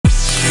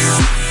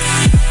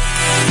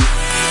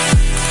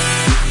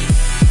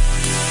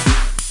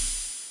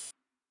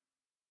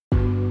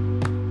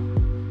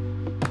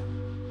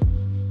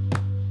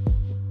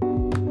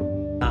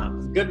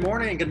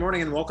Good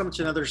morning, and welcome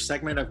to another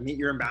segment of Meet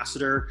Your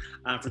Ambassador.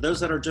 For those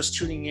that are just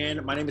tuning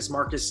in, my name is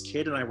Marcus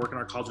Kidd, and I work in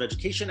our College of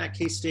Education at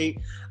K-State,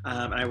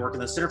 and I work in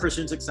the Center for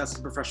Student Success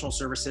and Professional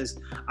Services.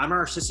 I'm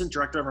our Assistant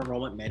Director of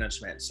Enrollment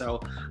Management. So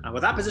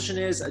what that position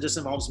is, it just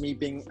involves me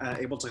being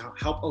able to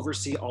help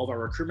oversee all of our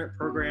recruitment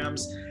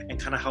programs and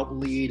kind of help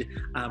lead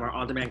our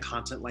on-demand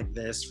content like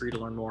this for you to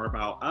learn more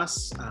about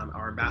us,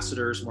 our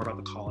ambassadors, more about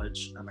the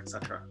college,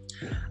 etc.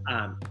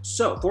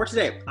 So for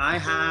today, I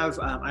have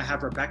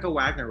Rebecca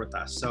Wagner with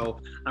us. So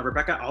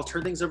Rebecca, I'll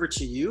turn things over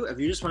to you. If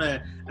you just want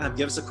to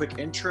give us a quick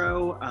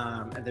intro,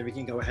 and then we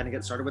can go ahead and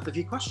get started with a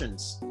few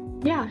questions.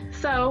 Yeah,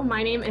 so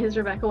my name is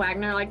Rebecca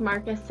Wagner, like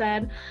Marcus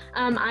said.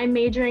 I'm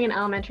majoring in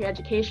elementary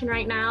education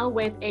right now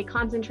with a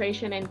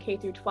concentration in K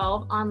through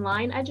 12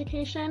 online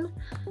education.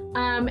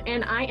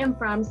 And I am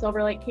from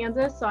Silver Lake,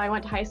 Kansas, so I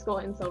went to high school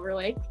in Silver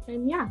Lake,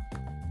 and yeah.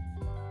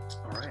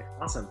 All right,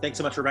 awesome. Thanks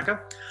so much,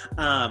 Rebecca.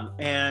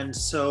 And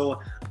so,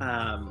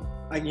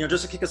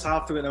 just to kick us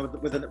off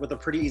with a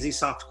pretty easy,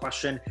 soft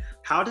question,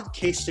 how did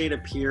K-State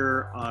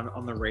appear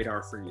on the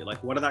radar for you?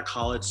 Like, what did that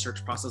college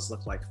search process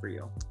look like for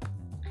you?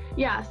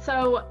 Yeah,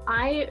 so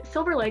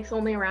Silver Lake's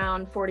only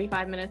around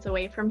 45 minutes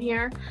away from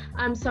here.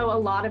 So a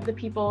lot of the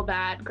people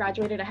that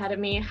graduated ahead of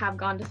me have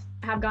gone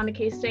to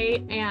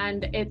K-State,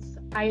 and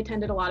I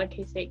attended a lot of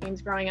K-State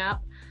games growing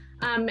up.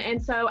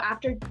 And so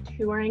after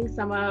touring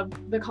some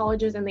of the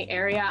colleges in the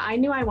area, I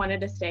knew I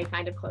wanted to stay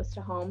kind of close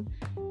to home.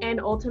 And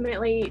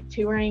ultimately,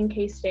 touring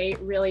K-State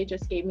really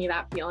just gave me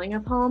that feeling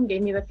of home,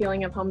 gave me the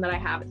feeling of home that I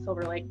have at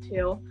Silver Lake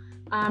too.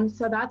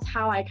 So that's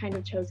how I kind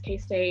of chose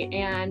K-State,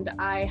 and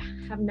I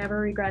have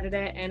never regretted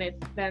it, and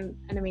it's been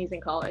an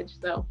amazing college.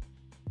 So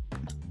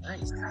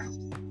nice.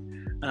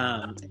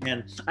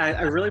 And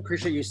I really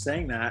appreciate you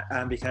saying that,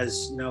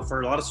 because,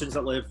 for a lot of students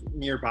that live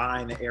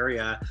nearby in the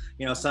area,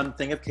 some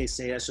think of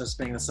K-State as just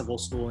being a civil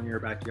school in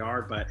your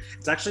backyard, but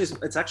it's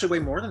actually way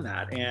more than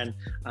that. And,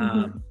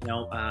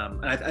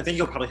 I think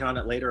you'll probably hit on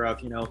it later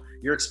of,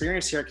 your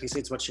experience here at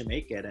K-State is what you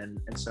make it.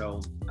 And so,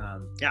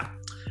 yeah.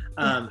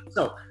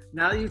 So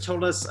now that you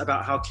told us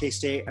about how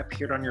K-State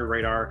appeared on your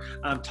radar,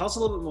 tell us a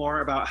little bit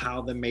more about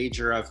how the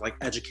major of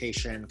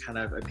education kind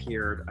of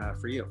appeared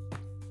for you.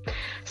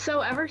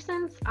 So ever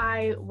since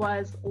I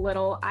was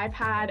little, I've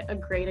had a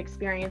great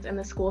experience in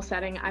the school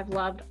setting. I've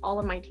loved all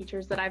of my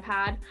teachers that I've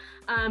had.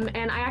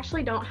 And I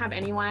actually don't have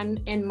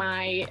anyone in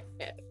my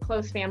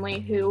close family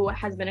who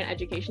has been an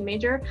education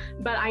major,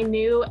 but I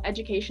knew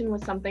education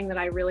was something that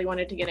I really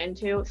wanted to get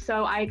into.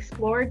 So I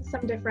explored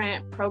some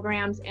different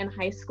programs in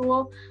high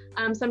school,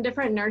 some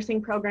different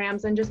nursing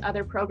programs and just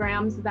other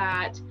programs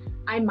that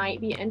I might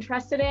be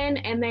interested in,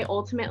 and they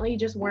ultimately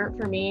just weren't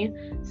for me.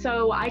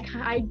 So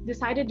I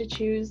decided to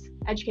choose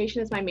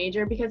education as my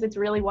major because it's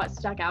really what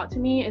stuck out to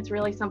me. It's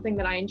really something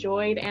that I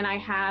enjoyed, and I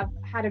have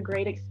had a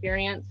great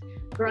experience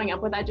growing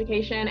up with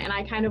education, and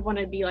I kind of want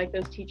to be like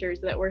those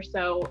teachers that were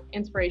so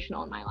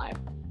inspirational in my life.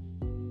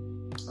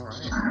 All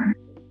right,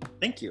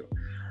 thank you.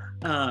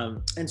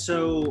 And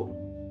so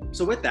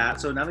with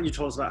that, so now that you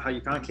told us about how you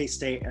found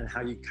K-State and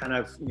how you kind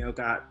of,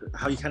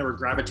 were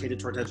gravitated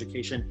towards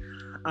education,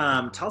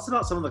 tell us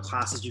about some of the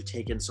classes you've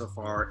taken so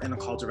far in the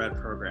College of Ed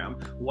program.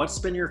 What's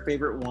been your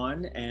favorite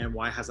one, and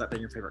why has that been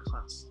your favorite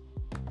class?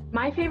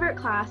 My favorite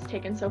class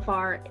taken so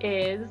far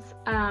is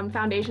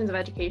Foundations of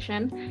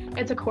Education.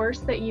 It's a course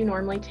that you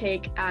normally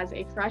take as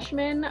a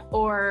freshman,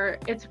 or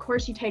it's a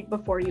course you take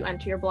before you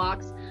enter your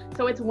blocks.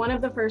 So it's one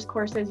of the first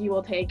courses you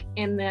will take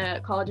in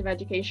the College of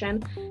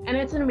Education. And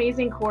it's an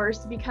amazing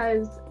course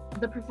because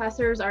the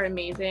professors are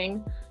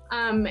amazing.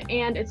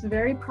 And it's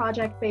very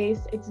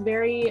project-based.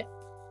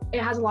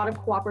 It has a lot of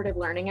cooperative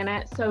learning in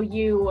it. So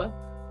you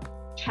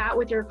chat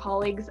with your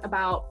colleagues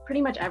about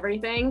pretty much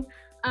everything.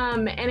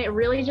 And it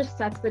really just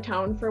sets the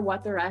tone for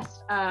what the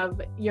rest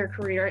of your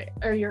career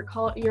or your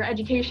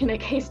education at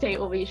K-State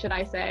will be, should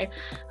I say.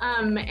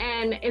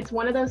 And it's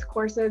one of those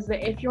courses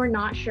that if you're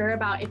not sure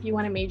about if you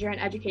want to major in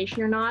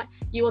education or not,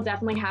 you will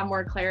definitely have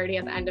more clarity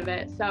at the end of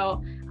it.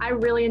 So I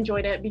really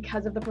enjoyed it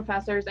because of the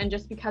professors and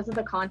just because of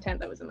the content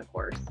that was in the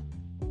course.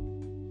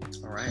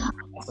 All right,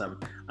 awesome.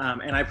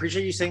 And I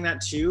appreciate you saying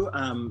that too.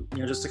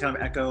 Just to kind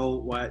of echo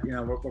what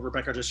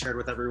Rebecca just shared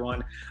with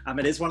everyone.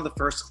 It is one of the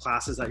first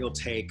classes that you'll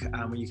take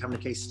when you come to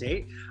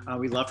K-State.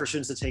 We love for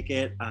students to take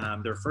it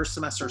their first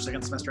semester or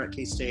second semester at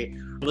K-State.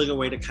 Really good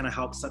way to kind of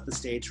help set the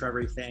stage for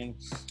everything.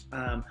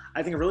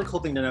 I think a really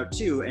cool thing to note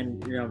too,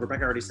 and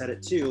Rebecca already said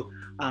it too,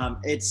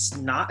 it's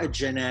not a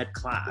gen ed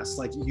class.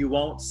 Like, you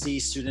won't see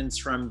students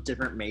from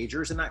different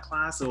majors in that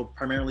class. It'll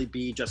primarily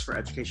be just for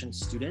education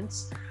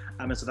students.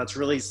 And so that's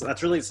really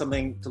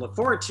something to look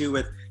forward to,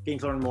 with getting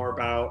to learn more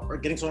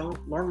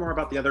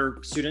about the other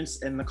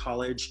students in the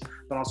college,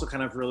 but also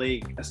kind of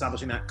really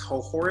establishing that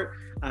cohort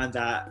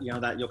that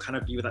you'll kind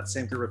of be with that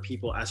same group of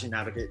people as you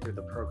navigate through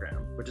the program,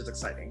 which is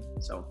exciting.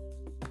 So,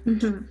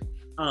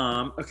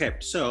 okay,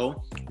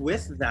 so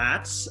with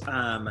that,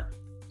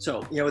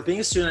 So, with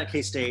being a student at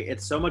K-State,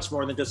 it's so much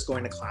more than just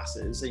going to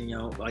classes,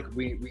 and, like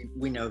we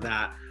know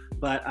that.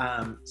 But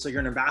so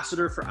you're an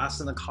ambassador for us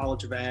in the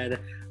College of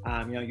Ed.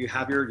 You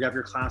have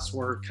your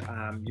classwork.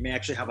 You may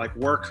actually have like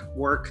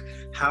work.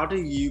 How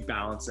do you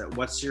balance it?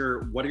 What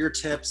are your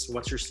tips?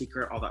 What's your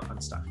secret? All that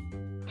fun stuff.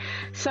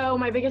 So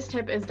my biggest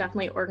tip is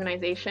definitely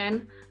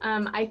organization.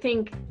 I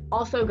think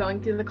also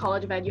going through the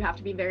College of Ed, you have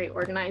to be very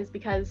organized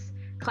because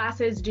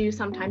classes do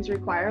sometimes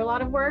require a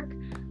lot of work.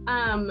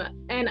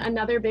 And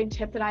another big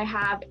tip that I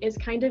have is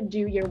kind of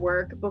do your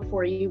work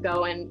before you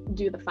go and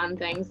do the fun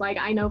things. Like,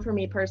 I know for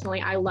me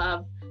personally, I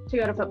love to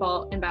go to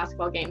football and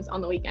basketball games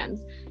on the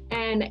weekends.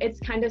 And it's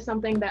kind of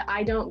something that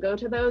I don't go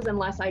to those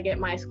unless I get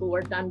my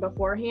schoolwork done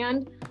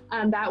beforehand.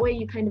 That way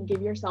you kind of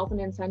give yourself an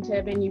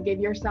incentive, and you give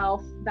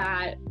yourself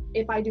that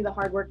if I do the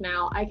hard work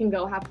now, I can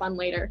go have fun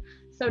later.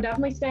 So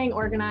definitely staying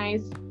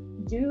organized.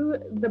 Do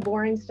the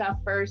boring stuff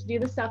first. Do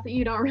the stuff that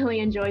you don't really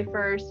enjoy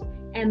first.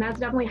 And that's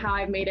definitely how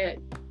I've made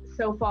it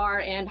so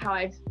far and how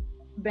I've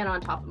been on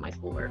top of my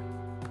schoolwork.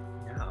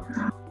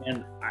 Yeah,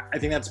 and I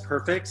think that's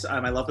perfect.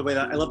 I love the way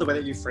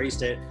that you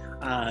phrased it.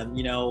 I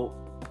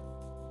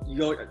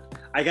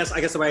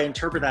guess the way I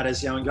interpret that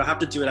is, you'll have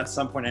to do it at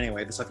some point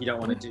anyway, the stuff you don't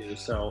want to do.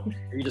 So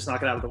if you just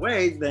knock it out of the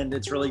way, then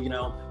it's really,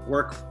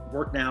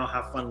 work now,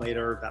 have fun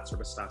later, that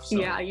sort of stuff. So.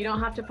 Yeah, you don't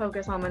have to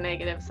focus on the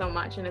negative so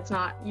much, and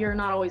you're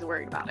not always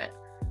worried about it.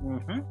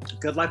 Mm-hmm.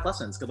 Good life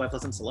lessons to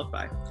live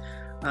by.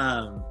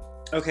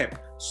 Okay,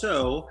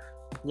 so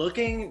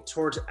looking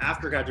towards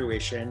after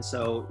graduation,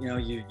 so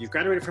you've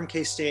graduated from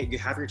K-State, you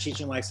have your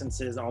teaching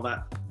licenses, all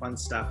that fun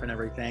stuff and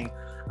everything.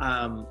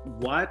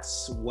 What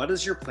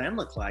does your plan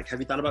look like? Have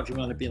you thought about if you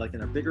want to be like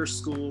in a bigger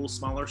school,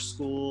 smaller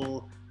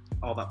school,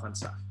 all that fun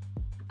stuff?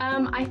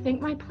 I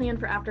think my plan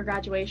for after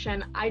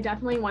graduation, I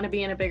definitely want to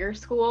be in a bigger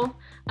school.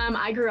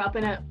 I grew up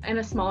in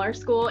a smaller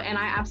school and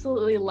I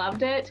absolutely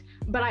loved it,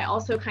 but I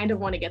also kind of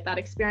want to get that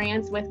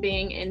experience with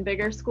being in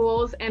bigger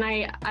schools. And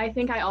I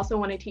think I also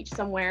want to teach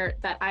somewhere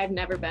that I've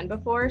never been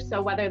before.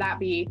 So whether that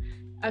be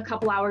a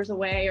couple hours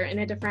away or in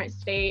a different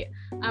state,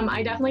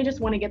 I definitely just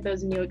want to get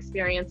those new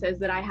experiences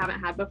that I haven't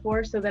had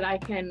before so that I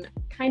can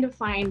kind of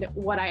find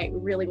what I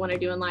really want to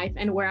do in life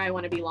and where I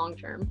want to be long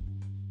term.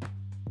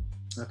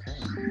 Okay,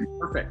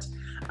 perfect.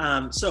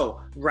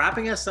 So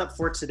wrapping us up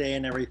for today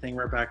and everything,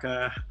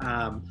 Rebecca,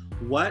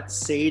 what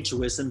sage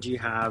wisdom do you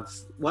have?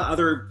 What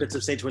other bits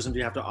of sage wisdom do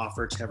you have to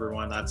offer to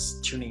everyone that's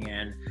tuning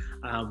in?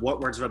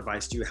 What words of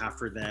advice do you have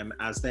for them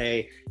as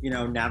they,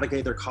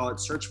 navigate their college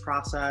search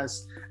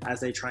process, as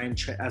they try and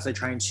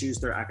choose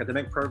their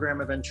academic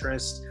program of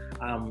interest?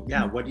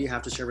 What do you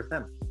have to share with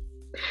them?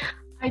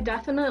 I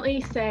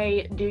definitely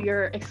say do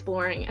your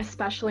exploring,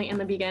 especially in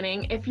the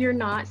beginning. If you're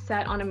not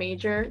set on a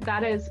major,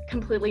 that is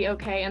completely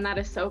okay, and that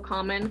is so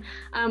common.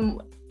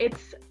 It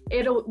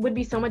would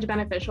be so much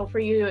beneficial for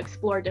you to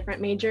explore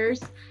different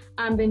majors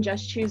than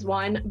just choose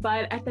one.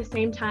 But at the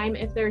same time,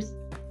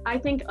 I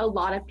think a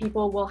lot of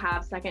people will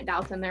have second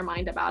doubts in their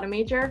mind about a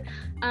major,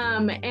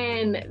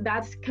 and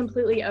that's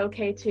completely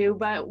okay too.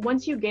 But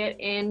once you get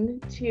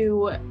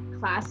into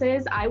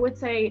classes, I would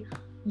say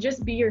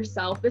just be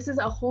yourself. This is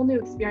a whole new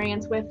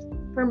experience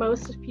for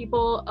most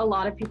people, a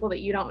lot of people that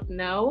you don't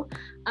know.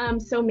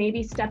 So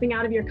maybe stepping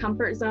out of your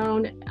comfort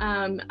zone.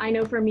 I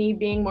know for me,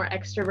 being more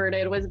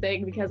extroverted was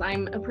big because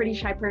I'm a pretty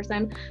shy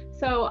person.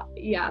 So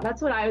yeah,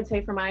 that's what I would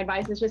say for my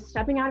advice is just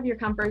stepping out of your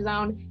comfort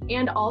zone,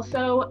 and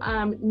also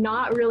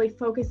not really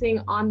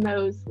focusing on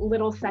those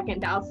little second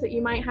doubts that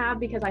you might have,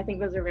 because I think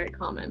those are very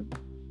common.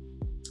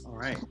 All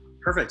right,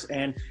 perfect.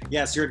 And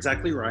yes, you're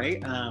exactly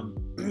right.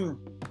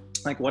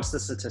 Like, what's the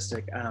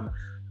statistic?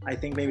 I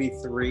think maybe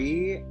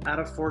 3 out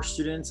of 4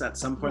 students at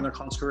some point in their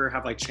college career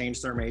have like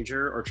changed their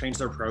major or changed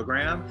their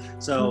program.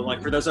 So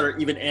like for those that are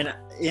even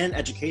in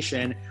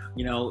education,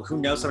 who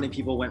knows how many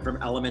people went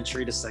from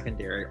elementary to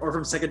secondary or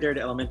from secondary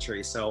to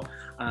elementary. So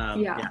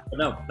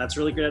no, that's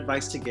really good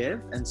advice to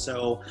give. And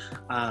so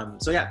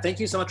thank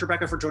you so much,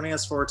 Rebecca, for joining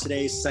us for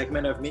today's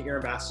segment of Meet Your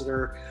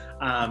Ambassador.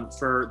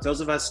 For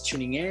those of us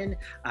tuning in,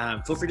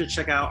 feel free to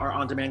check out our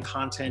on-demand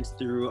content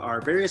through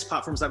our various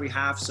platforms that we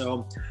have.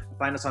 So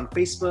find us on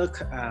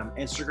Facebook,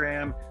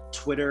 Instagram,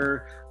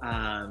 Twitter.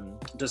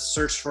 Just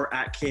search for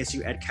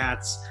 @KSU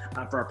EdCats.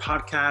 For our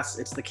podcast,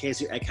 it's the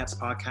KSU EdCats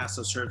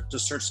podcast. So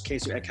just search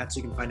KSU EdCats,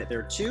 you can find it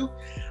there too.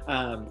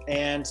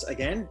 And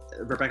again,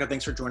 Rebecca,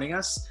 thanks for joining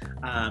us.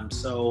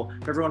 So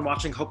for everyone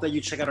watching, hope that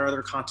you check out our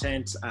other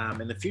content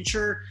in the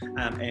future,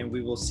 and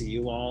we will see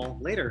you all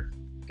later.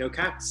 Go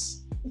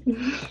Cats!